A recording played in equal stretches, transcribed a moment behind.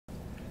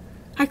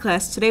Hi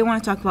class, today I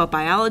want to talk about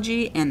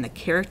biology and the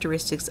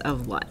characteristics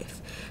of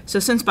life. So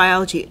since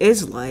biology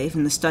is life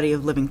and the study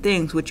of living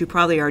things, which you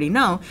probably already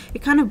know,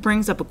 it kind of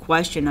brings up a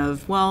question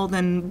of, well,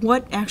 then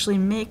what actually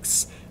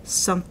makes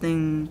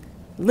something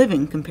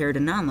living compared to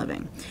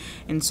non-living?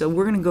 And so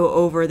we're going to go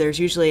over, there's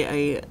usually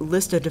a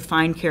list of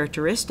defined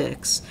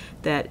characteristics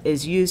that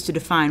is used to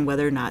define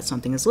whether or not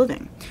something is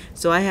living.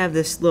 So I have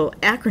this little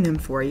acronym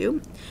for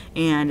you,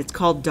 and it's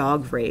called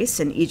dog race,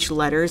 and each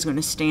letter is going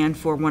to stand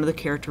for one of the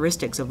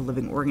characteristics of a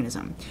living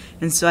organism.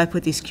 And so I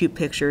put these cute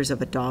pictures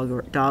of a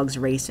dogs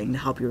racing to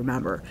help you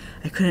remember.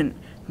 I couldn't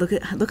look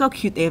how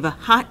cute. They have a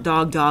hot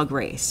dog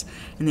race,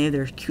 and they have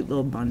their cute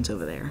little buns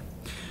over there.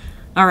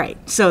 All right,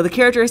 so the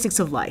characteristics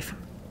of life.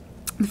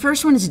 The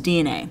first one is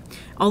DNA.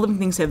 All living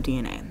things have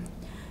DNA.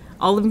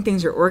 All living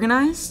things are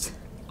organized.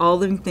 All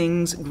living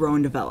things grow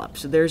and develop.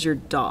 So there's your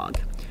dog.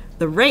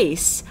 The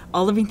race,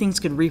 all living things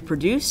could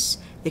reproduce,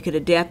 they could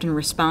adapt and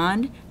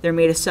respond, they're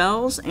made of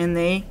cells, and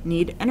they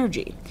need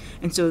energy.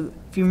 And so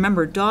if you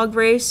remember dog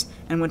race,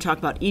 and we'll talk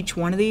about each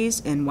one of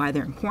these and why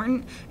they're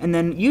important, and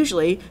then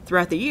usually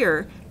throughout the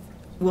year,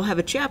 we'll have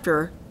a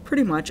chapter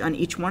pretty much on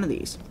each one of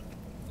these,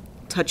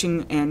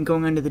 touching and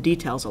going into the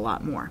details a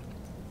lot more.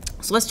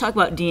 So let's talk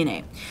about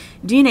DNA.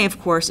 DNA,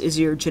 of course, is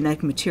your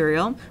genetic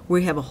material.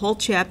 We have a whole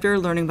chapter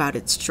learning about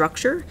its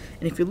structure.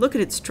 And if you look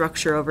at its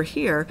structure over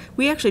here,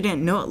 we actually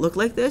didn't know it looked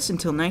like this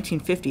until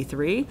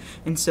 1953.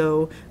 And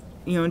so,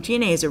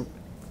 DNA is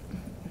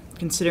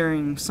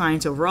considering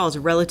science overall, is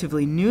a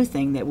relatively new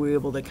thing that we're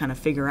able to kind of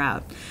figure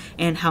out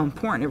and how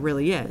important it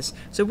really is.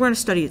 So we're going to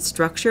study its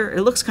structure.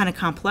 It looks kind of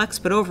complex,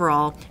 but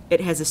overall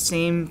it has the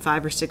same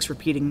 5 or 6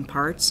 repeating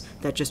parts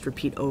that just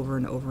repeat over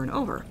and over and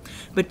over.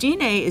 But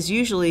DNA is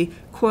usually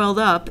coiled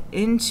up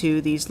into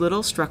these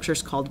little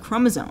structures called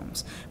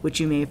chromosomes,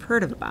 which you may have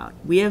heard of about.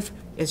 We have,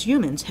 as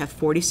humans, have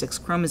 46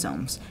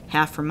 chromosomes,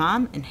 half from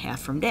mom and half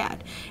from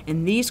dad.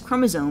 And these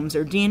chromosomes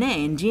are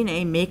DNA, and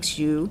DNA makes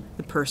you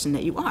the person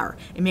that you are.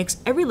 It makes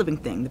every living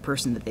thing the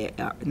person that they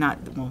are,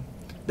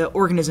 the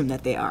organism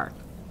that they are.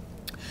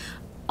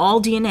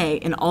 All DNA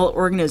in all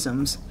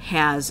organisms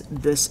has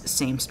this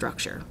same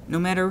structure. No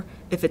matter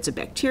if it's a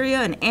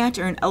bacteria, an ant,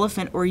 or an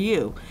elephant, or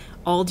you,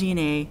 all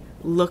DNA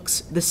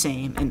looks the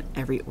same in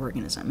every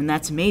organism. And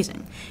that's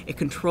amazing. It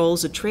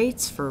controls the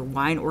traits for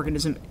why an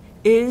organism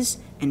is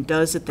and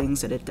does the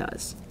things that it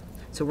does.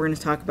 So we're going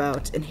to talk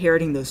about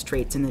inheriting those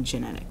traits in the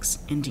genetics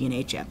in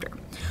DNA chapter.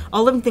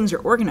 All living things are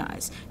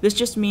organized. This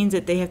just means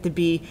that they have to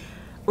be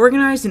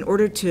organized in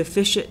order to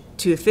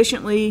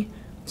efficiently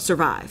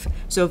survive.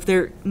 So if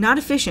they're not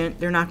efficient,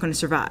 they're not going to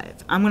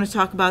survive. I'm going to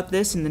talk about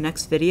this in the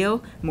next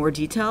video, more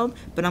detailed,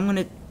 but I'm going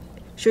to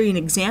show you an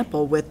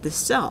example with this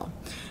cell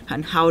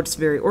and how it's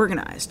very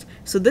organized.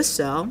 So this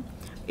cell,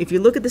 if you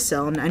look at the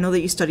cell, and I know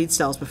that you studied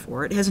cells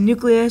before, it has a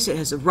nucleus, it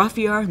has a rough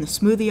ER and the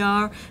smooth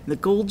ER, and the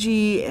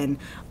Golgi, and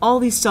all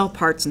these cell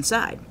parts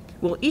inside.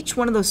 Well, each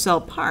one of those cell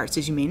parts,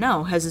 as you may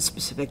know, has a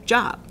specific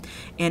job.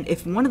 And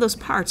if one of those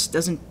parts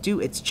doesn't do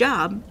its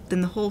job,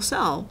 then the whole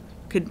cell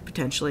could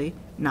potentially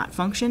not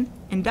function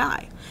and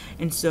die.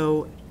 And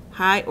so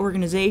high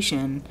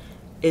organization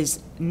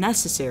is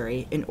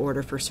necessary in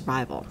order for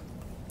survival.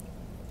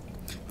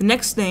 The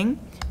next thing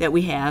that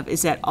we have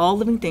is that all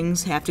living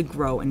things have to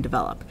grow and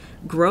develop.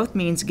 Growth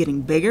means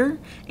getting bigger,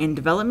 and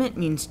development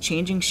means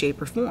changing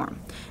shape or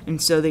form.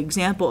 And so the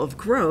example of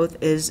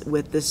growth is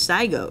with this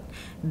zygote.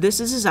 This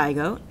is a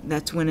zygote.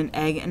 That's when an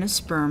egg and a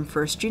sperm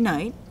first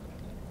unite,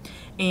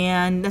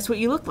 and that's what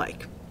you look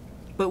like.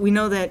 But we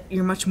know that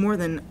you're much more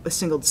than a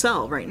single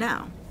cell right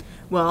now.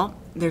 Well,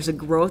 there's a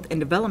growth and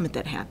development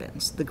that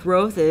happens. The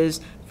growth is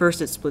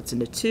first it splits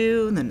into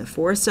 2, and then the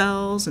 4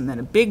 cells, and then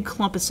a big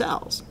clump of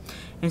cells.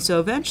 And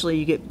so eventually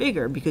you get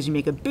bigger because you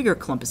make a bigger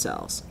clump of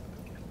cells.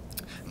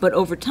 But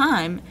over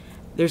time,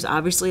 there's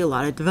obviously a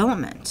lot of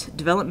development.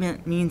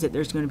 Development means that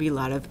there's going to be a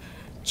lot of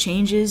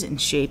changes in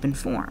shape and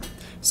form.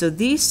 So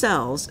these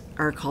cells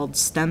are called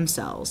stem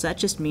cells. That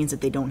just means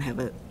that they don't have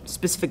a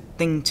specific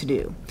thing to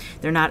do.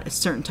 They're not a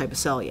certain type of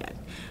cell yet.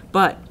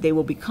 But they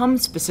will become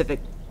specific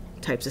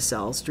types of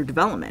cells through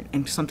development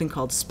and something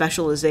called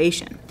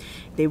specialization.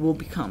 They will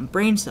become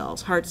brain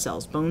cells, heart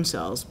cells, bone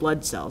cells,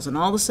 blood cells, and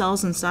all the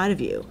cells inside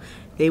of you.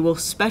 They will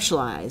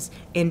specialize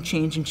and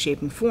change in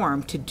shape and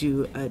form to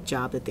do a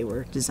job that they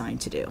were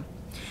designed to do.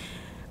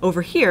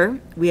 Over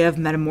here, we have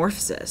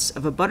metamorphosis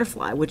of a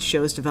butterfly, which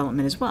shows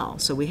development as well.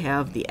 So we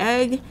have the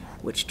egg,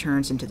 which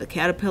turns into the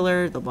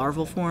caterpillar, the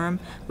larval form,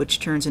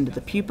 which turns into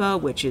the pupa,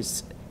 which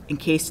is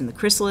encased in the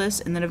chrysalis,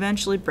 and then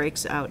eventually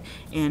breaks out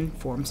and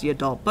forms the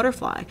adult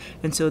butterfly.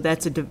 And so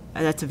that's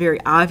a very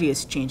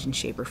obvious change in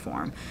shape or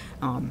form.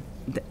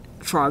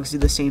 Frogs do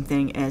the same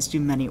thing, as do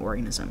many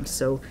organisms.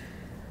 So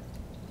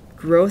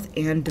growth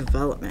and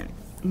development.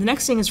 The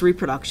next thing is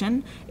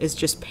reproduction, is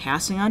just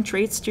passing on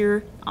traits to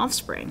your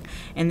offspring.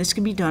 And this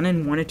can be done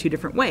in 1 or 2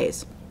 different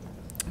ways.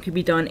 It could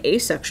be done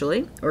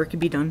asexually, or it could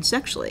be done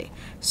sexually.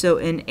 So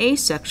in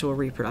asexual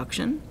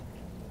reproduction,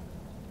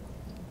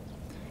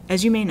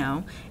 as you may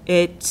know,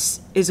 it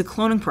is a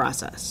cloning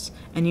process.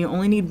 and you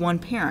only need one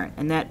parent,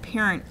 and that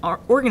parent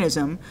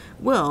organism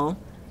will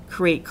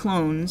create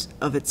clones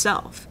of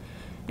itself.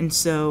 And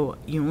so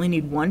you only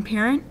need one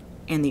parent,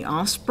 and the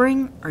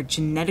offspring are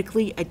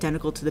genetically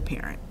identical to the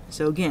parent.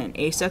 So again,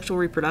 asexual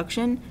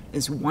reproduction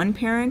is one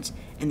parent,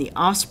 and the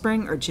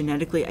offspring are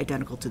genetically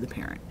identical to the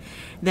parent.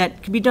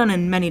 That can be done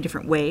in many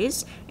different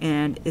ways,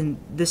 and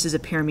this is a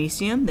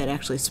paramecium that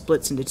actually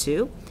splits into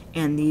two,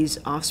 and these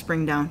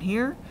offspring down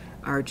here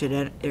are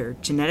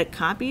genetic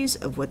copies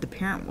of what the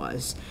parent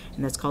was,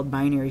 and that's called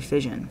binary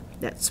fission.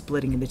 That's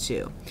splitting into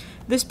two.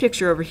 This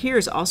picture over here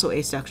is also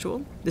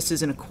asexual. This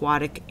is an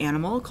aquatic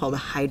animal called a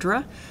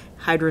hydra.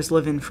 Hydras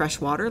live in fresh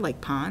water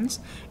like ponds,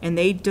 and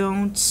they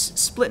don't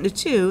split into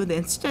two.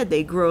 Instead,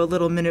 they grow a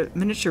little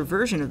miniature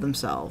version of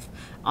themselves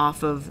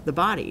off of the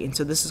body, and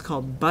so this is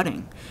called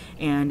budding.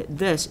 And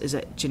this is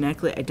a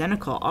genetically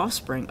identical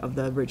offspring of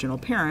the original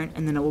parent,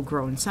 and then it will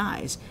grow in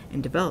size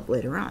and develop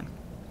later on.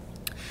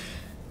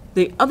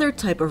 The other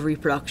type of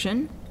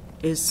reproduction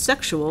is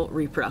sexual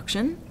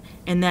reproduction,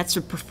 and that's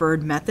a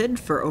preferred method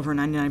for over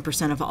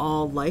 99% of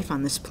all life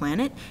on this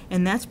planet,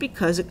 and that's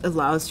because it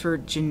allows for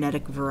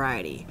genetic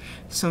variety.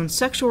 So in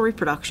sexual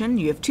reproduction,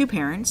 you have two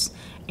parents,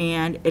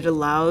 and it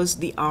allows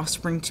the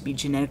offspring to be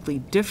genetically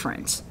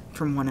different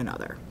from one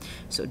another.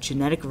 So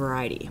genetic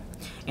variety.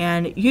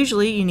 And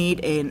usually you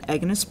need an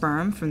egg and a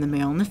sperm from the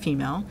male and the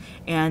female,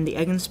 and the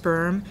egg and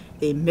sperm,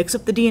 they mix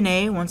up the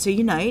DNA once they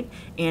unite,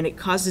 and it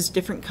causes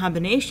different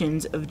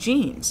combinations of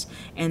genes.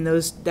 And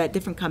that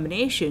different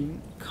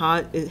combination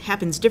it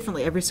happens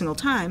differently every single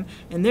time,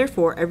 and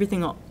therefore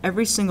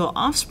every single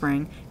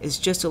offspring is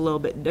just a little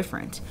bit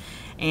different.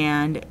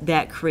 And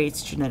that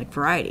creates genetic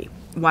variety.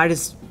 Why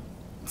does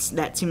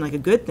that seem like a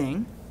good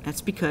thing?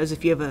 That's because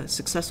if you have a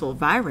successful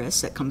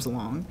virus that comes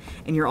along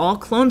and you're all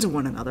clones of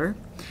one another,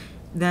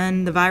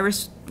 then the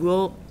virus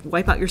will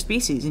wipe out your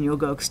species and you'll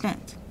go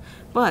extinct.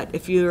 But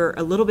if you're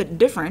a little bit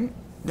different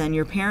than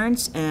your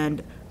parents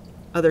and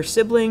other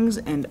siblings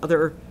and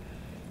other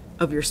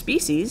of your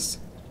species,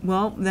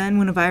 well, then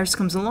when a virus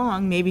comes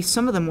along, maybe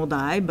some of them will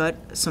die,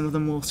 but some of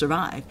them will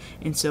survive.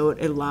 And so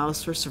it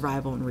allows for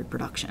survival and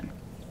reproduction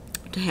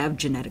to have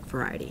genetic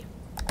variety.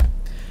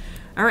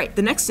 All right,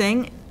 the next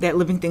thing that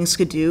living things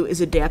could do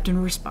is adapt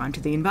and respond to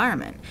the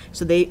environment.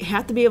 So they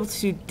have to be able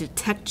to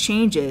detect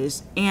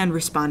changes and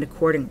respond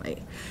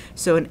accordingly.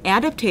 So an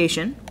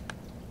adaptation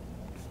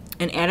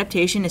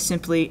is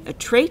simply a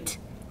trait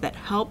that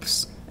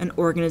helps an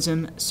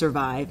organism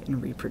survive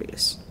and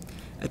reproduce.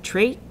 A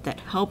trait that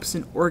helps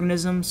an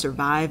organism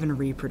survive and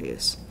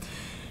reproduce.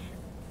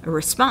 A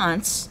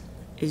response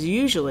is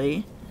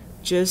usually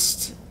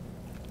just,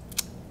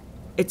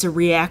 it's a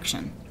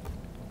reaction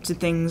to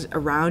things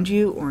around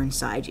you or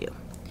inside you.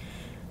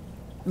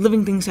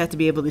 Living things have to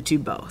be able to do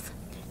both.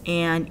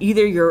 And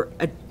either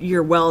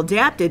you're well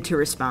adapted to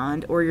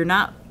respond, or you're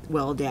not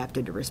well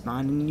adapted to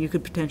respond, and you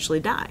could potentially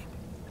die.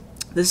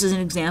 This is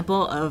an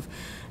example of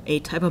a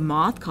type of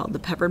moth called the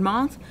peppered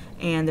moth,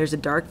 and there's a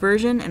dark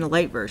version and a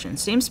light version.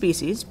 Same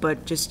species,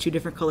 but just two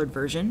different colored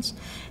versions.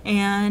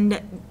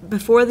 And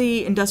before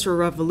the Industrial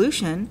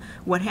Revolution,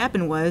 what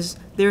happened was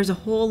there's a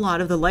whole lot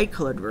of the light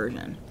colored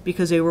version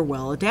because they were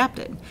well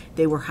adapted.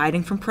 They were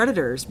hiding from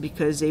predators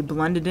because they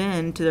blended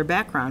into their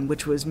background,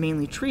 which was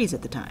mainly trees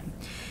at the time.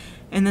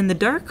 And then the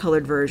dark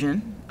colored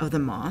version of the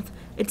moth,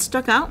 it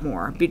stuck out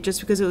more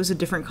just because it was a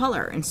different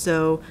color. And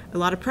so a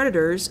lot of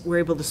predators were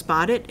able to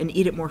spot it and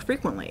eat it more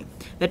frequently.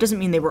 That doesn't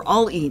mean they were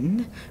all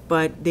eaten,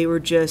 but they were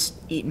just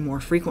eaten more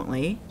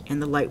frequently,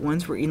 and the light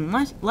ones were eaten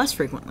less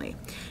frequently.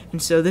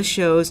 And so this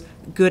shows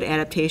good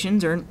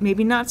adaptations or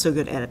maybe not so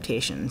good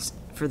adaptations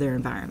for their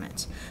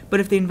environment. But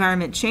if the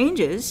environment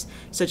changes,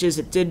 such as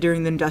it did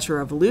during the Industrial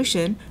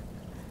Revolution,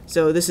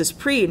 so this is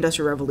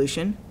pre-Industrial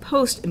Revolution,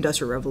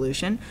 post-Industrial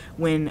Revolution,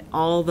 when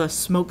all the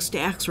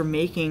smokestacks were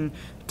making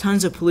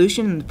tons of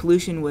pollution and the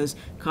pollution was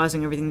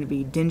causing everything to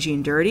be dingy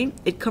and dirty,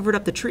 it covered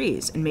up the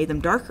trees and made them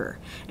darker.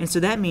 And so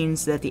that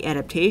means that the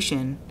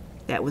adaptation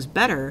that was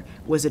better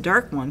was a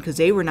dark one because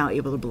they were now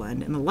able to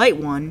blend, and the light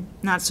one,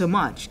 not so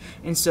much.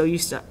 And so you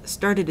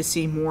started to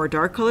see more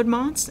dark-colored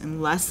moths and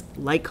less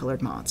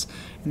light-colored moths.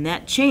 And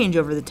that change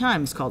over the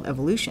time is called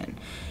evolution.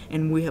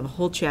 And we have a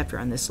whole chapter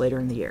on this later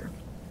in the year.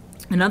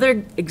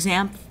 Another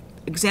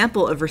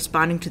example of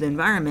responding to the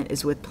environment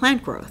is with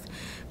plant growth.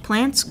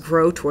 Plants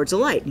grow towards the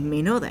light. You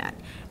may know that.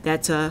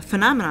 That's a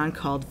phenomenon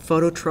called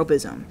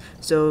phototropism.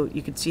 So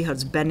you can see how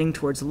it's bending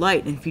towards the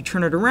light, and if you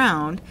turn it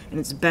around and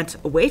it's bent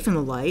away from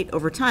the light,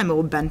 over time it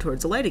will bend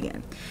towards the light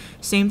again.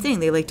 Same thing,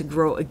 they like to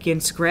grow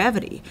against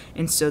gravity,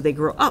 and so they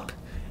grow up.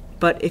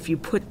 But if you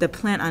put the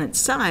plant on its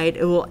side,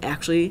 it will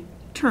actually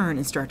turn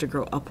and start to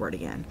grow upward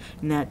again,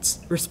 and that's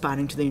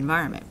responding to the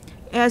environment.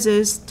 As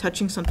is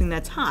touching something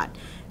that's hot.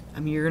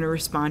 You're going to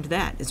respond to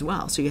that as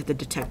well. So you have to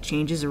detect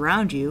changes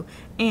around you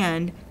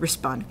and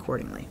respond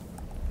accordingly.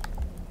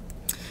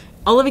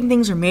 All living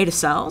things are made of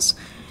cells.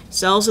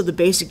 Cells are the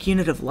basic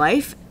unit of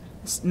life.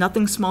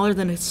 Nothing smaller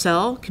than a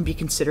cell can be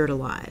considered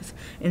alive.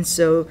 And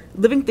so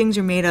living things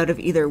are made out of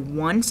either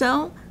one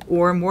cell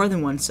or more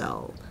than one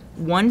cell.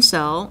 One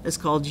cell is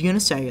called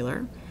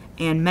unicellular,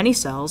 and many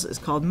cells is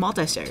called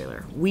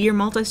multicellular. We are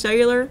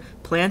multicellular,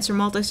 plants are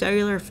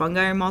multicellular,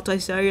 fungi are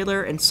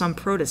multicellular, and some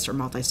protists are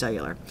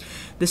multicellular.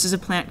 This is a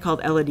plant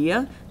called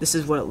Elodea. This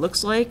is what it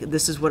looks like.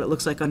 This is what it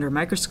looks like under a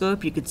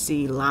microscope. You could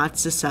see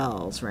lots of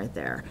cells right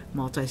there,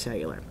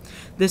 multicellular.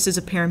 This is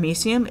a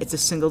paramecium. It's a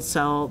single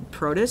cell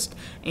protist,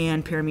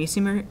 and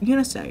paramecium are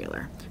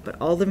unicellular.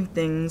 But all living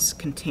things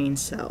contain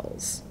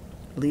cells,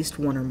 at least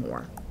one or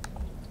more.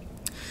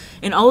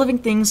 And all living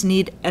things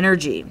need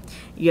energy.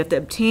 You have to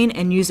obtain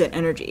and use that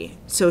energy.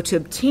 So to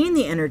obtain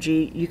the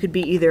energy, you could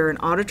be either an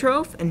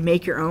autotroph and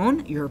make your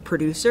own. You're a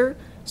producer.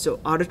 So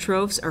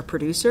autotrophs are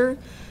producer,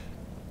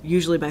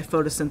 usually by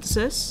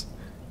photosynthesis.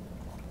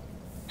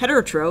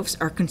 Heterotrophs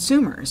are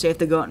consumers. They have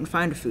to go out and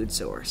find a food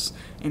source.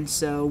 And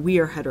so we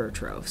are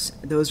heterotrophs.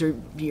 Those are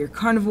your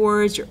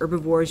carnivores, your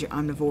herbivores, your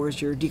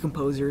omnivores, your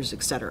decomposers,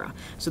 etc.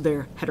 So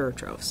they're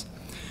heterotrophs.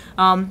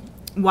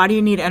 Why do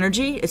you need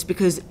energy? It's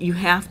because you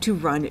have to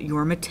run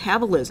your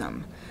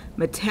metabolism.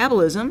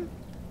 Metabolism,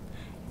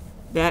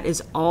 that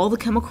is all the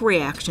chemical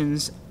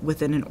reactions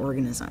within an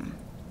organism.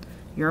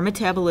 Your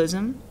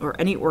metabolism, or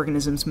any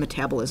organism's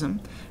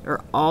metabolism,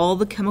 are all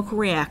the chemical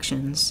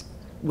reactions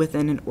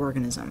within an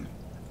organism.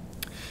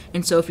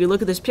 And so if you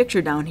look at this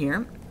picture down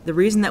here, the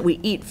reason that we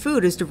eat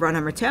food is to run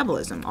our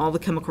metabolism, all the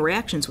chemical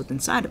reactions within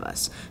inside of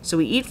us. So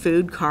we eat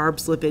food,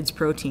 carbs, lipids,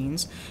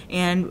 proteins,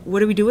 and what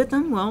do we do with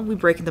them? Well, we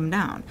break them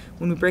down.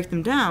 When we break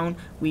them down,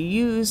 we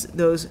use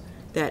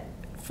that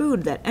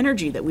food, that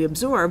energy that we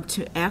absorb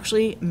to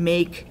actually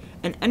make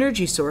an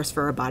energy source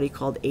for our body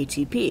called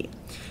ATP.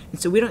 And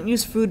so we don't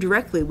use food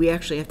directly, we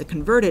actually have to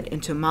convert it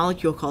into a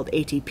molecule called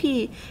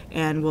ATP,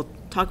 and we'll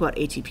talk about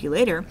ATP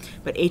later,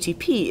 but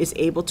ATP is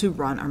able to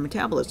run our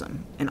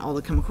metabolism and all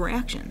the chemical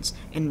reactions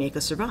and make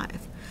us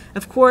survive.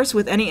 Of course,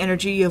 with any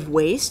energy you have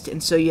waste,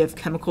 and so you have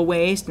chemical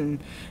waste,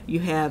 and you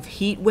have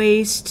heat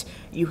waste,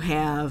 you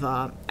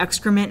have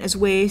excrement as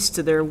waste,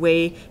 so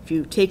if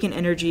you take an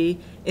energy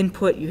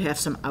input, you have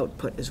some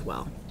output as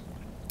well.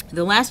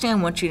 The last thing I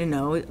want you to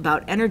know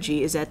about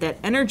energy is that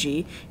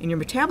energy in your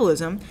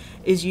metabolism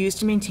is used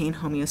to maintain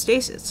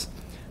homeostasis.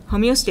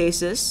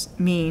 Homeostasis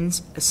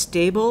means a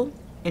stable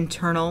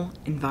internal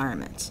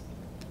environment.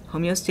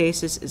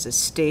 Homeostasis is a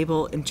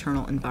stable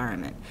internal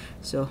environment.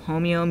 So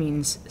homeo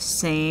means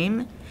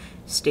same,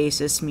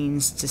 stasis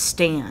means to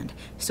stand.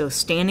 So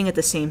standing at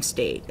the same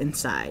state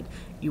inside.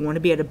 You want to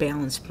be at a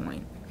balance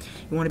point.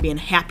 You want to be in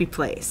a happy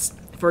place.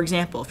 For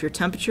example, if your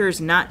temperature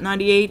is not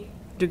 98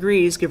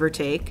 degrees, give or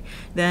take,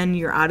 then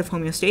you're out of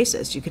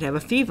homeostasis. You could have a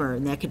fever,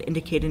 and that could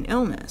indicate an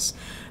illness.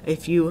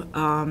 If you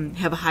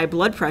have a high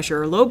blood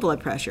pressure or low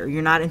blood pressure,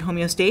 you're not in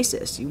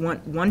homeostasis. You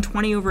want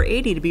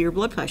 120/80 to be your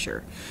blood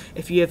pressure.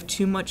 If you have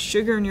too much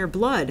sugar in your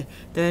blood,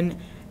 then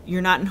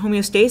you're not in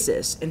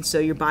homeostasis, and so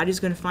your body's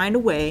going to find a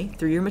way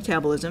through your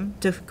metabolism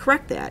to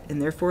correct that,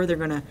 and therefore they're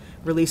going to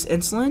release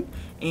insulin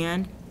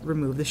and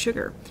remove the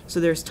sugar. So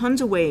there's tons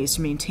of ways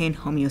to maintain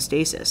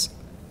homeostasis,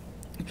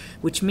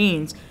 which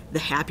means the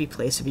happy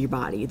place of your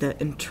body, the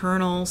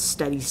internal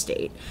steady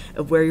state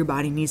of where your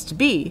body needs to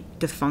be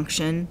to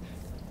function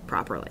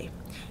properly.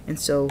 And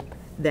so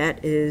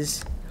that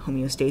is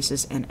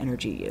homeostasis and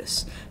energy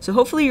use. So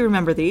hopefully you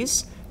remember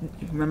these.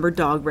 Remember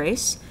dog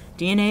race: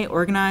 DNA,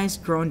 organize,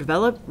 grow and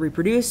develop,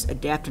 reproduce,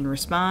 adapt and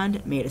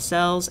respond, made of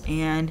cells,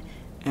 and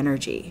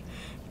energy.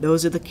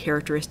 Those are the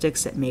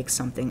characteristics that make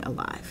something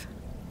alive.